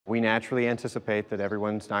We naturally anticipate that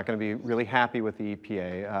everyone's not going to be really happy with the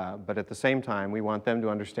EPA, but at the same time, we want them to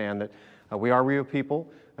understand that we are real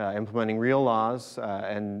people implementing real laws,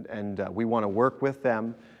 and we want to work with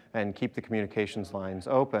them and keep the communications lines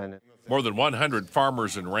open. More than 100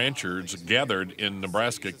 farmers and ranchers gathered in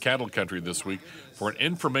Nebraska cattle country this week for an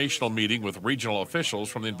informational meeting with regional officials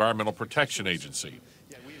from the Environmental Protection Agency.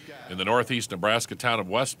 In the northeast Nebraska town of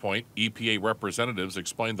West Point, EPA representatives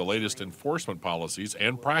explained the latest enforcement policies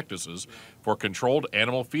and practices for controlled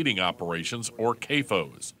animal feeding operations, or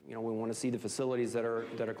CAFOs. We want to see the facilities that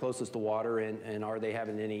are closest to water, and are they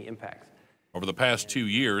having any impact? Over the past 2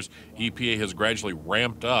 years, EPA has gradually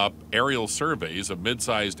ramped up aerial surveys of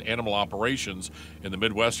mid-sized animal operations in the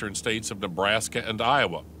Midwestern states of Nebraska and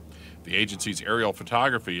Iowa. The agency's aerial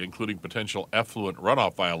photography, including potential effluent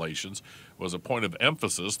runoff violations, was a point of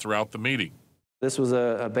emphasis throughout the meeting. This was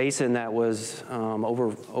a basin that was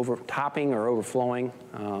overtopping or overflowing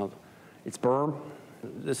its berm.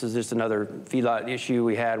 This is just another feedlot issue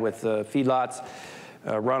we had with feedlots.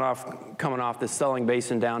 Runoff coming off the Stelling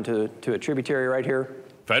Basin down to a tributary right here.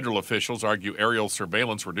 Federal officials argue aerial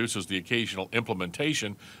surveillance reduces the occasional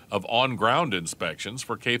implementation of on-ground inspections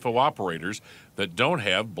for CAFO operators that don't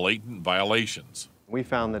have blatant violations. We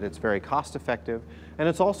found that it's very cost-effective, and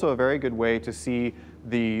it's also a very good way to see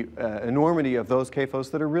the enormity of those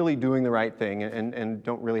CAFOs that are really doing the right thing and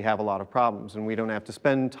don't really have a lot of problems. And we don't have to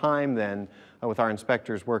spend time then with our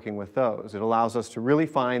inspectors working with those. It allows us to really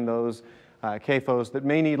find those CAFOs that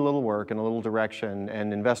may need a little work and a little direction,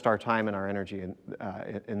 and invest our time and our energy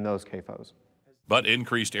in those CAFOs. But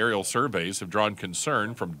increased aerial surveys have drawn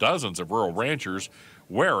concern from dozens of rural ranchers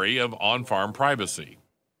wary of on-farm privacy.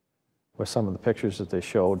 With some of the pictures that they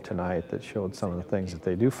showed tonight that showed some of the things that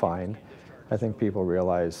they do find, I think people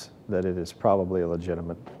realize that it is probably a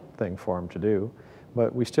legitimate thing for them to do.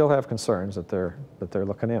 But we still have concerns that they're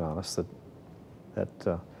looking in on us,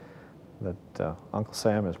 that Uncle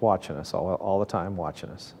Sam is watching us all the time, watching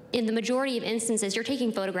us. In the majority of instances, you're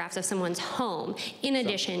taking photographs of someone's home in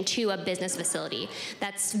addition to a business facility.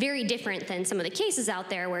 That's very different than some of the cases out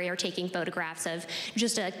there where you're taking photographs of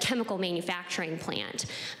just a chemical manufacturing plant.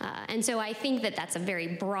 And so I think that that's a very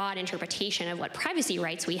broad interpretation of what privacy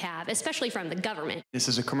rights we have, especially from the government. This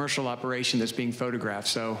is a commercial operation that's being photographed,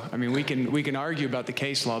 so I mean we can argue about the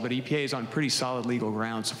case law, but EPA is on pretty solid legal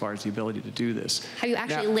ground so far as the ability to do this. Have you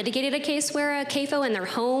actually litigated a case where a CAFO in their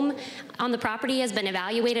home on the property has been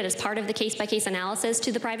evaluated as part of the case-by-case analysis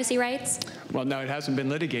to the privacy rights? Well, no, it hasn't been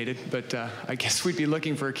litigated, but I guess we'd be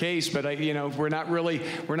looking for a case. But we're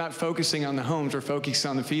not focusing on the homes. We're focusing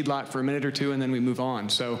on the feedlot for a minute or two, and then we move on.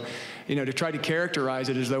 So, to try to characterize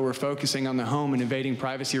it as though we're focusing on the home and invading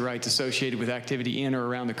privacy rights associated with activity in or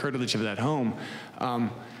around the curtilage of that home,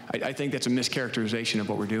 I think that's a mischaracterization of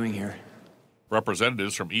what we're doing here.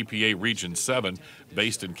 Representatives from EPA Region 7,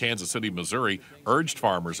 based in Kansas City, Missouri, urged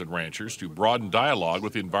farmers and ranchers to broaden dialogue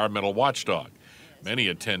with the environmental watchdog. Many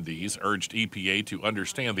attendees urged EPA to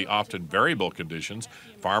understand the often variable conditions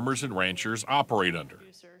farmers and ranchers operate under.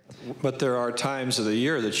 But there are times of the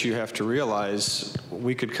year that you have to realize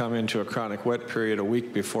we could come into a chronic wet period a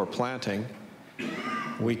week before planting.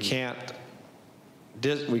 We can't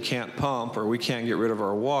pump, or we can't get rid of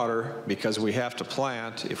our water because we have to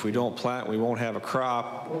plant. If we don't plant, we won't have a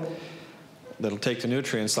crop that'll take the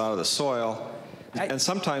nutrients out of the soil. And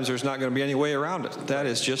sometimes there's not going to be any way around it. That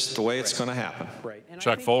is just the way it's going to happen.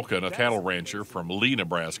 Chuck Folkin, a cattle rancher from Lee,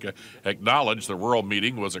 Nebraska, acknowledged the rural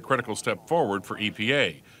meeting was a critical step forward for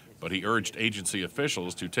EPA, but he urged agency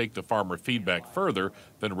officials to take the farmer feedback further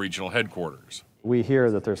than regional headquarters. We hear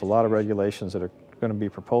that there's a lot of regulations that are going to be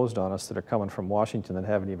proposed on us that are coming from Washington that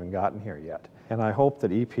haven't even gotten here yet. And I hope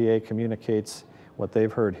that EPA communicates what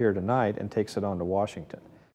they've heard here tonight and takes it on to Washington.